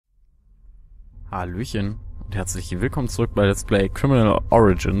Hallöchen und herzlich willkommen zurück bei Let's Play Criminal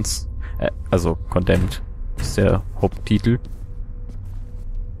Origins. Also Condemned ist der Haupttitel.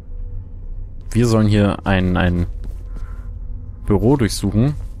 Wir sollen hier ein Büro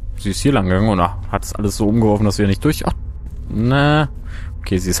durchsuchen. Sie ist hier lang gegangen und hat es alles so umgeworfen, dass wir nicht durch... Ach, na.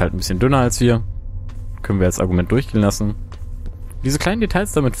 Okay, sie ist halt ein bisschen dünner als wir. Können wir als Argument durchgehen lassen. Diese kleinen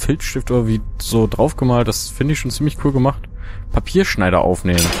Details da mit Filzstift oder wie so draufgemalt, das finde ich schon ziemlich cool gemacht. Papierschneider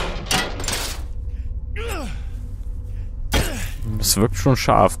aufnehmen. Das wirkt schon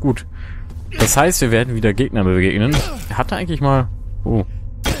scharf. Gut. Das heißt, wir werden wieder Gegner begegnen. Er hatte eigentlich mal... Oh.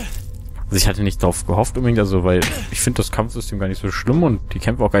 Also ich hatte nicht drauf gehofft unbedingt, also weil ich finde das Kampfsystem gar nicht so schlimm und die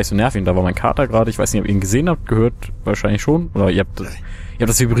Kämpfe auch gar nicht so nervig. Und da war mein Kater gerade, ich weiß nicht, ob ihr ihn gesehen habt, gehört wahrscheinlich schon. Oder ihr habt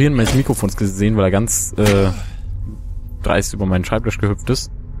das Vibrieren meines Mikrofons gesehen, weil er ganz dreist über meinen Schreibtisch gehüpft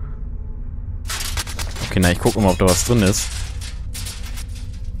ist. Okay, na, ich gucke mal, ob da was drin ist.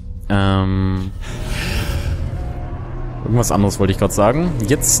 Irgendwas anderes wollte ich gerade sagen.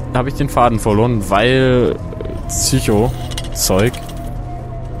 Jetzt habe ich den Faden verloren, weil Psycho-Zeug.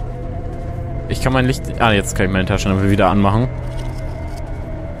 Ich kann mein Licht... Ah, jetzt kann ich meine Taschenlampe wieder anmachen.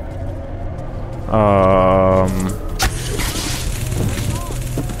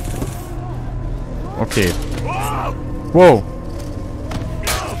 Okay. Wow.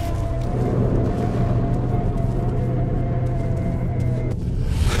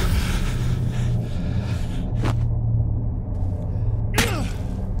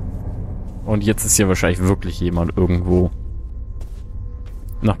 Und jetzt ist hier wahrscheinlich wirklich jemand irgendwo.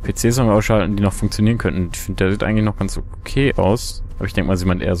 Noch PCs ausschalten, die noch funktionieren könnten. Ich finde, der sieht eigentlich noch ganz okay aus. Aber ich denke mal, sie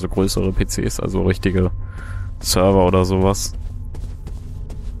meint eher so größere PCs, also richtige Server oder sowas.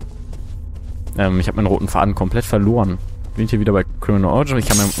 Ich habe meinen roten Faden komplett verloren. Bin ich hier wieder bei Criminal Origins? Ich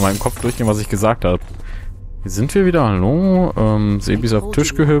kann mir in meinem Kopf durchgehen, was ich gesagt habe. Hier sind wir wieder. Hallo? Sebi ist auf den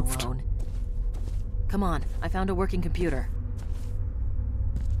Tisch gehüpft.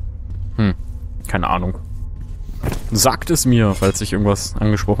 Keine Ahnung. Sagt es mir, falls ich irgendwas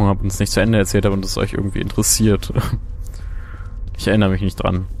angesprochen habe und es nicht zu Ende erzählt habe und es euch irgendwie interessiert. Ich erinnere mich nicht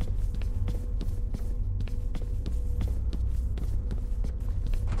dran.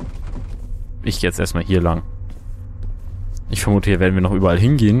 Ich gehe jetzt erstmal hier lang. Ich vermute, hier werden wir noch überall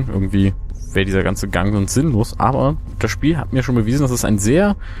hingehen. Irgendwie wäre dieser ganze Gang sonst sinnlos. Aber das Spiel hat mir schon bewiesen, dass es ein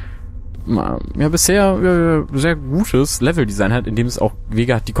sehr... ja, bisher sehr gutes Leveldesign hat, in dem es auch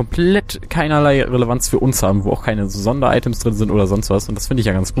Wege hat, die komplett keinerlei Relevanz für uns haben, wo auch keine Sonder-Items drin sind oder sonst was. Und das finde ich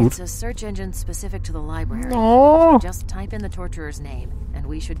ja ganz gut. Oh.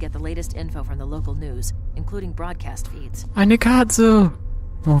 Eine Katze!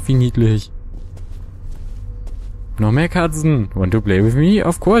 Oh, wie niedlich. Noch mehr Katzen. Want to play with me?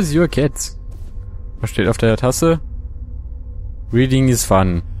 Of course, you're cat. Was steht auf der Tasse? Reading is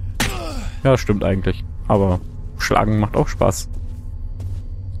fun. Ja, stimmt eigentlich. Aber Schlagen macht auch Spaß.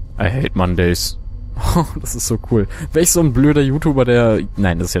 I hate Mondays. Oh, das ist so cool. Welch so ein blöder YouTuber, der...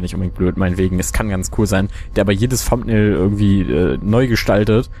 Nein, das ist ja nicht unbedingt blöd, meinetwegen. Es kann ganz cool sein. Der aber jedes Thumbnail irgendwie neu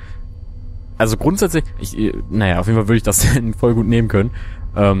gestaltet. Also grundsätzlich... naja, auf jeden Fall würde ich das voll gut nehmen können.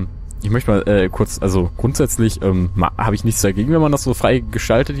 Ich möchte mal kurz... Also grundsätzlich habe ich nichts dagegen, wenn man das so frei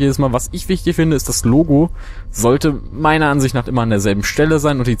gestaltet jedes Mal. Was ich wichtig finde, ist, das Logo sollte meiner Ansicht nach immer an derselben Stelle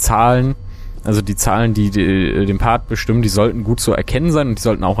sein und die Zahlen... Also die Zahlen, die den Part bestimmen, die sollten gut zu erkennen sein und die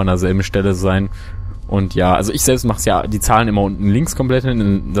sollten auch an derselben Stelle sein. Und ja, also ich selbst mache es ja die Zahlen immer unten links komplett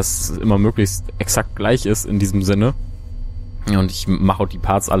hin, dass es immer möglichst exakt gleich ist in diesem Sinne. Und ich mache auch die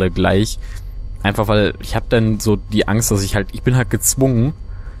Parts alle gleich. Einfach weil ich habe dann so die Angst, dass ich bin halt gezwungen,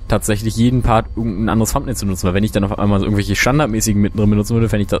 tatsächlich jeden Part irgendein anderes Thumbnail zu nutzen, weil wenn ich dann auf einmal so irgendwelche standardmäßigen mittendrin benutzen würde,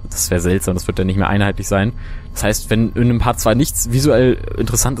 fände ich das wäre seltsam, das wird dann nicht mehr einheitlich sein. Das heißt, wenn in einem Part zwar nichts visuell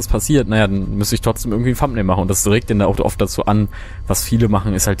Interessantes passiert, naja, dann müsste ich trotzdem irgendwie ein Thumbnail machen und das regt dann da auch oft dazu an, was viele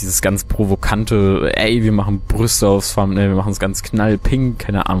machen, ist halt dieses ganz provokante, ey, wir machen Brüste aufs Thumbnail, wir machen es ganz knallpink,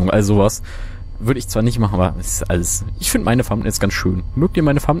 keine Ahnung, all sowas. Würde ich zwar nicht machen, aber es ist alles, ich finde meine Thumbnails ganz schön. Mögt ihr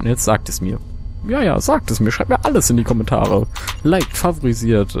meine Thumbnails? Sagt es mir. Ja, sagt es mir. Schreibt mir alles in die Kommentare. Liked,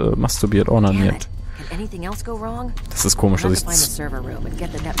 favorisiert, masturbiert, ornaniert. Das ist komisch, dass ich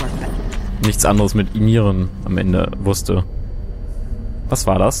nichts anderes mit Inieren am Ende wusste. Was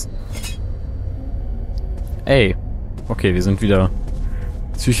war das? Ey. Okay, wir sind wieder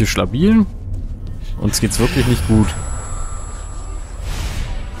psychisch labil. Uns geht's wirklich nicht gut.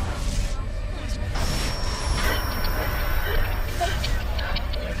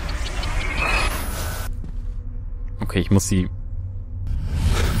 Okay, ich muss sie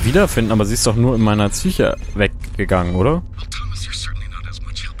wiederfinden, aber sie ist doch nur in meiner Psyche weggegangen, oder?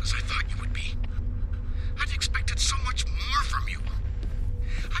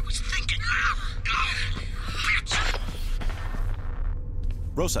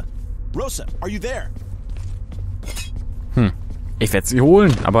 Rosa. Rosa, are you there? Ich werde sie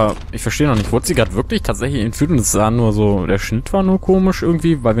holen, aber ich verstehe noch nicht. Wurde sie gerade wirklich tatsächlich entführt und es sah nur so, der Schnitt war nur komisch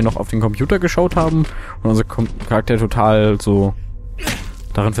irgendwie, weil wir noch auf den Computer geschaut haben und unser Charakter total so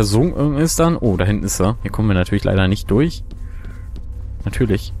darin versunken ist dann. Oh, da hinten ist er. Hier kommen wir natürlich leider nicht durch.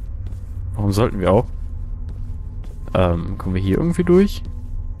 Natürlich. Warum sollten wir auch? Kommen wir hier irgendwie durch?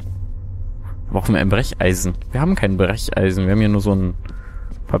 Brauchen wir ein Brecheisen? Wir haben kein Brecheisen. Wir haben hier nur so ein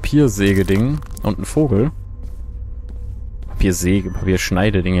Papiersägeding und einen Vogel. Papiersäge,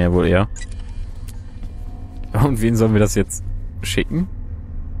 Papierschneideding ja wohl eher. Und wen sollen wir das jetzt schicken?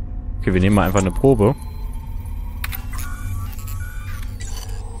 Okay, wir nehmen mal einfach eine Probe.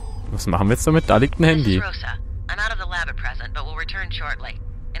 Was machen wir jetzt damit? Da liegt ein Handy. Rosa. I'm out of the lab at present, but will return shortly.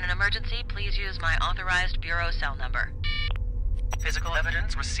 In an emergency, please use my authorized bureau cell number. Physical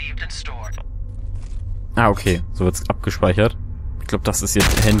evidence received and stored. Ah, okay. So wird's abgespeichert. Ich glaube, das ist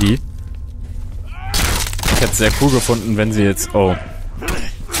jetzt ein Handy. Ich hätte es sehr cool gefunden, wenn sie jetzt... Oh.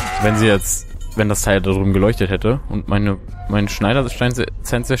 Wenn das Teil da drüben geleuchtet hätte. Und mein Schneider scheint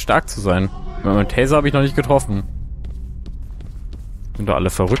sehr stark zu sein. Mein Taser habe ich noch nicht getroffen. Sind doch alle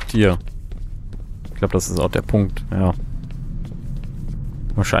verrückt hier. Ich glaube, das ist auch der Punkt. Ja.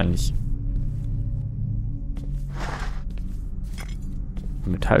 Wahrscheinlich.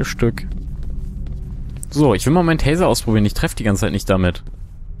 Metallstück. So, ich will mal meinen Taser ausprobieren. Ich treffe die ganze Zeit nicht damit.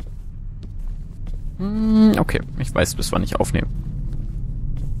 Okay, ich weiß, bis wann ich aufnehme.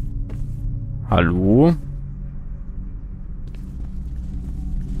 Hallo?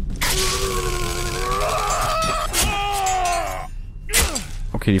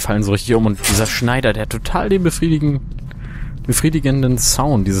 Okay, die fallen so richtig um und dieser Schneider, der hat total den befriedigenden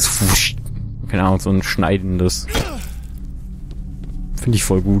Sound, dieses Wusch. Keine Ahnung, so ein schneidendes. Finde ich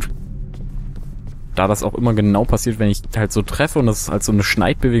voll gut. Da das auch immer genau passiert, wenn ich halt so treffe und das halt so eine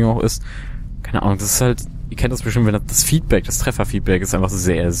Schneidbewegung auch ist. Keine Ahnung, das ist halt, ihr kennt das bestimmt, wenn das Feedback, das Trefferfeedback ist einfach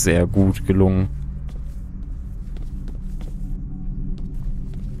sehr, sehr gut gelungen.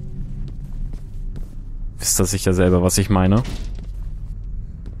 Wisst ihr sicher selber, was ich meine?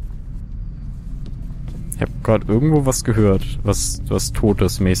 Ich habe gerade irgendwo was gehört, was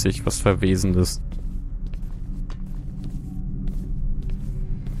Totes mäßig, was Verwesendes.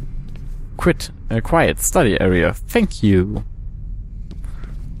 Quiet Study Area. Thank you.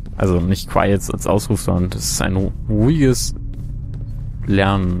 Also nicht quiet als Ausruf, sondern das ist ein ruhiges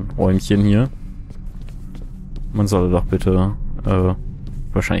Lernräumchen hier. Man solle doch bitte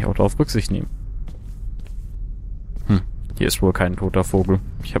wahrscheinlich auch darauf Rücksicht nehmen. Hier ist wohl kein toter Vogel.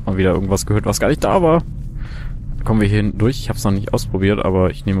 Ich habe mal wieder irgendwas gehört, was gar nicht da war. Kommen wir hier hinten durch? Ich habe es noch nicht ausprobiert,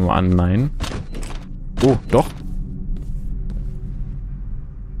 aber ich nehme mal an, nein. Oh, doch.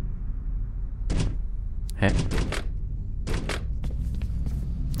 Hä?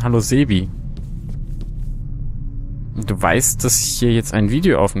 Hallo Sebi. Du weißt, dass ich hier jetzt ein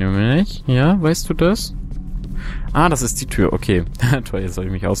Video aufnehme, nicht? Ja, weißt du das? Ah, das ist die Tür, okay. Toll, jetzt habe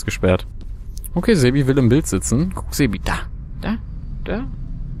ich mich ausgesperrt. Okay, Sebi will im Bild sitzen. Guck, Sebi, da.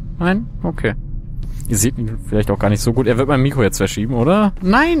 Nein? Okay. Ihr seht ihn vielleicht auch gar nicht so gut. Er wird mein Mikro jetzt verschieben, oder?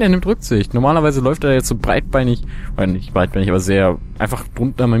 Nein, er nimmt Rücksicht. Normalerweise läuft er jetzt so breitbeinig, oder nicht breitbeinig, aber sehr einfach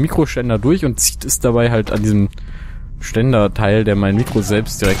drunter mein Mikroständer durch und zieht es dabei halt an diesem Ständerteil, der mein Mikro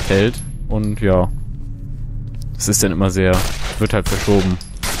selbst direkt hält. Und ja, das ist dann immer sehr, wird halt verschoben.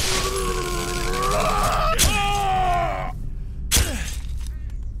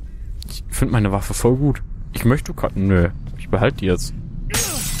 Ich finde meine Waffe voll gut. Ich möchte cutten. Nö, ich behalte die jetzt.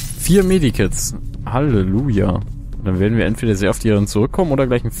 4 Medikits. Halleluja. Dann werden wir entweder sehr oft hierhin zurückkommen oder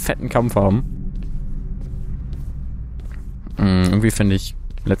gleich einen fetten Kampf haben. Irgendwie finde ich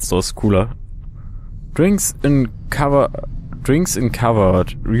letzteres cooler. Drinks in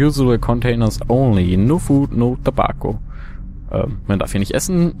covered. Reusable containers only. No food, no tobacco. Man darf hier nicht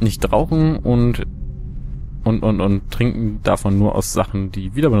essen, nicht rauchen und trinken davon nur aus Sachen,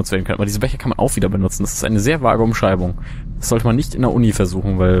 die wieder benutzt werden können. Aber diese Becher kann man auch wieder benutzen. Das ist eine sehr vage Umschreibung. Das sollte man nicht in der Uni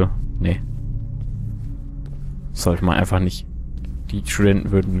versuchen, weil... Nee. Das sollte man einfach nicht. Die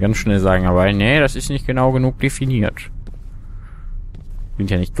Studenten würden ganz schnell sagen, aber nee, das ist nicht genau genug definiert.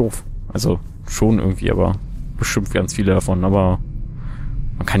 Sind ja nicht doof. Also schon irgendwie, aber bestimmt ganz viele davon. Aber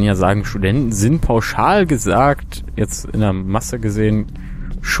man kann ja sagen, Studenten sind pauschal gesagt, jetzt in der Masse gesehen,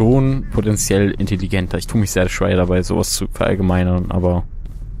 schon potenziell intelligenter. Ich tue mich sehr schwer dabei, sowas zu verallgemeinern, aber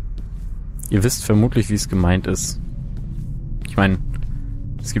ihr wisst vermutlich, wie es gemeint ist. Ich meine,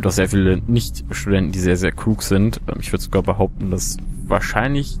 es gibt auch sehr viele Nicht-Studenten, die sehr, sehr klug sind. Ich würde sogar behaupten, dass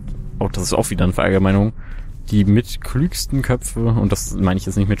wahrscheinlich, auch das ist auch wieder eine Verallgemeinung, die mit klügsten Köpfe, und das meine ich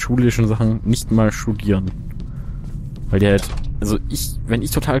jetzt nicht mit schulischen Sachen, nicht mal studieren. Weil die halt, also wenn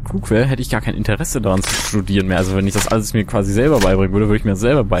ich total klug wäre, hätte ich gar kein Interesse daran zu studieren mehr. Also wenn ich das alles mir quasi selber beibringen würde, würde ich mir das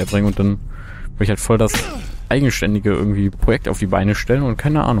selber beibringen und dann würde ich halt voll das eigenständige irgendwie Projekt auf die Beine stellen und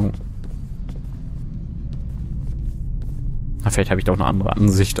keine Ahnung. Na, vielleicht habe ich da auch eine andere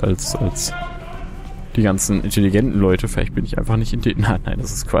Ansicht als die ganzen intelligenten Leute. Vielleicht bin ich einfach nicht intelligent. Nein,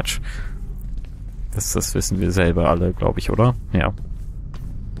 das ist Quatsch. Das wissen wir selber alle, glaube ich, oder? Ja.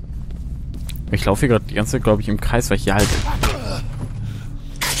 Ich laufe hier gerade die ganze Zeit, glaube ich, im Kreis, weil ich hier halt...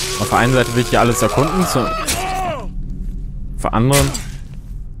 Auf der einen Seite will ich hier alles erkunden, auf der anderen...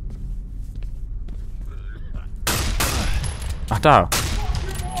 Ach, da.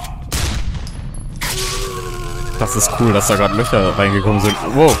 Das ist cool, dass da gerade Löcher reingekommen sind.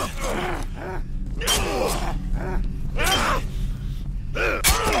 Wow.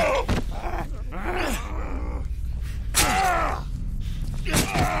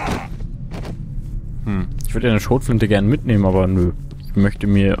 Ich würde ja eine Schrotflinte gerne mitnehmen, aber nö. Ich möchte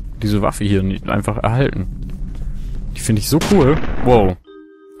mir diese Waffe hier nicht einfach erhalten. Die finde ich so cool. Wow.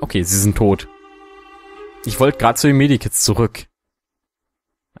 Okay, sie sind tot. Ich wollte gerade zu den Medikits zurück.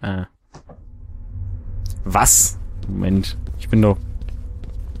 Was? Moment. Ich bin doch...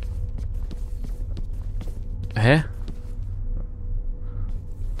 Hä?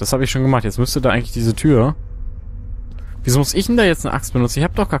 Das habe ich schon gemacht. Jetzt müsste da eigentlich diese Tür... Wieso muss ich denn da jetzt eine Axt benutzen? Ich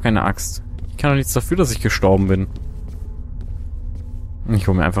habe doch gar keine Axt. Ich kann doch nichts dafür, dass ich gestorben bin. Ich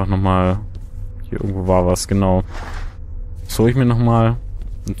hole mir einfach nochmal... Hier irgendwo war was, genau. Das hole ich mir nochmal.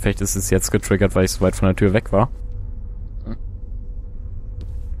 Und vielleicht ist es jetzt getriggert, weil ich so weit von der Tür weg war.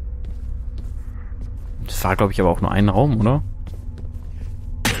 Das war, glaube ich, aber auch nur ein Raum, oder?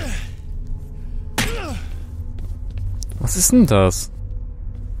 Was ist denn das?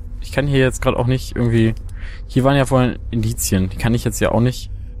 Ich kann hier jetzt gerade auch nicht irgendwie... Hier waren ja vorhin Indizien. Die kann ich jetzt ja auch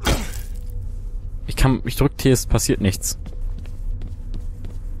nicht... Ich drück T, es passiert nichts.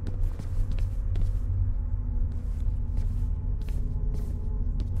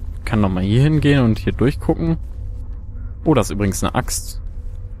 Ich kann nochmal hier hingehen und hier durchgucken. Oh, das ist übrigens eine Axt.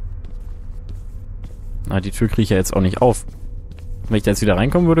 Na, die Tür kriege ich ja jetzt auch nicht auf. Wenn ich da jetzt wieder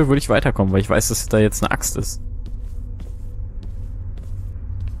reinkommen würde, würde ich weiterkommen, weil ich weiß, dass da jetzt eine Axt ist.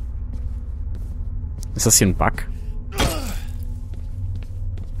 Ist das hier ein Bug?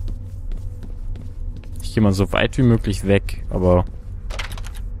 Ich gehe mal so weit wie möglich weg, aber...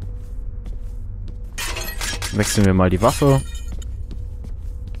 Wechseln wir mal die Waffe.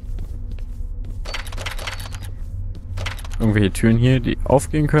 Irgendwelche Türen hier, die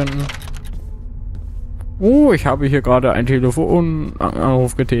aufgehen könnten. Oh, ich habe hier gerade einen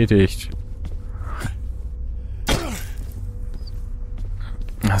Telefonanruf getätigt.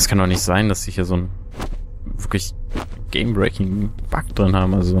 Das kann doch nicht sein, dass sie hier so ein wirklich game-breaking Bug drin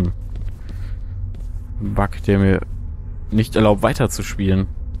haben. Also ein Bug, der mir nicht erlaubt weiterzuspielen.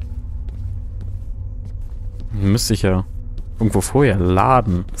 Müsste ich ja irgendwo vorher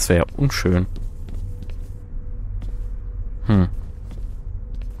laden. Das wäre ja unschön.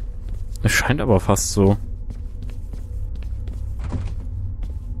 Es scheint aber fast so.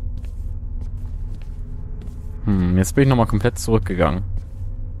 Jetzt bin ich nochmal komplett zurückgegangen.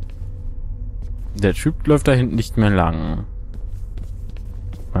 Der Typ läuft da hinten nicht mehr lang.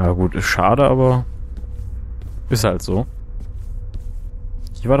 Na gut, ist schade, aber ist halt so.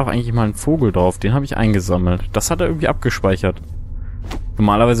 Hier war doch eigentlich mal ein Vogel drauf, den habe ich eingesammelt. Das hat er irgendwie abgespeichert.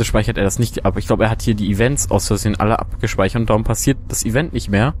 Normalerweise speichert er das nicht ab. Ich glaube, er hat hier die Events aus Versehen alle abgespeichert und darum passiert das Event nicht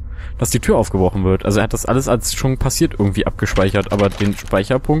mehr, dass die Tür aufgebrochen wird. Also er hat das alles als schon passiert irgendwie abgespeichert, aber den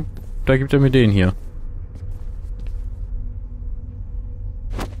Speicherpunkt, da gibt er mir den hier.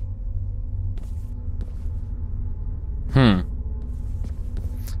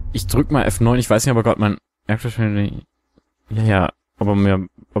 Ich drück mal F9, ich weiß nicht, aber gerade mein... Ja, aber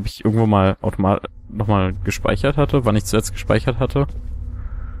ob ich irgendwo mal automatisch nochmal gespeichert hatte, wann ich zuletzt gespeichert hatte.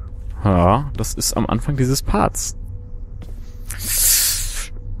 Ja, das ist am Anfang dieses Parts.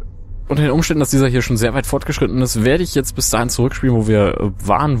 Unter den Umständen, dass dieser hier schon sehr weit fortgeschritten ist, werde ich jetzt bis dahin zurückspielen, wo wir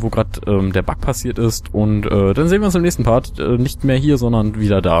waren, wo gerade der Bug passiert ist. Und dann sehen wir uns im nächsten Part. Nicht mehr hier, sondern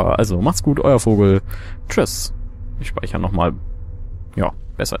wieder da. Also macht's gut, euer Vogel. Tschüss. Ich speichere nochmal. Ja,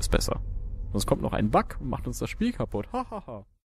 besser ist besser. Sonst kommt noch ein Bug und macht uns das Spiel kaputt. Hahaha.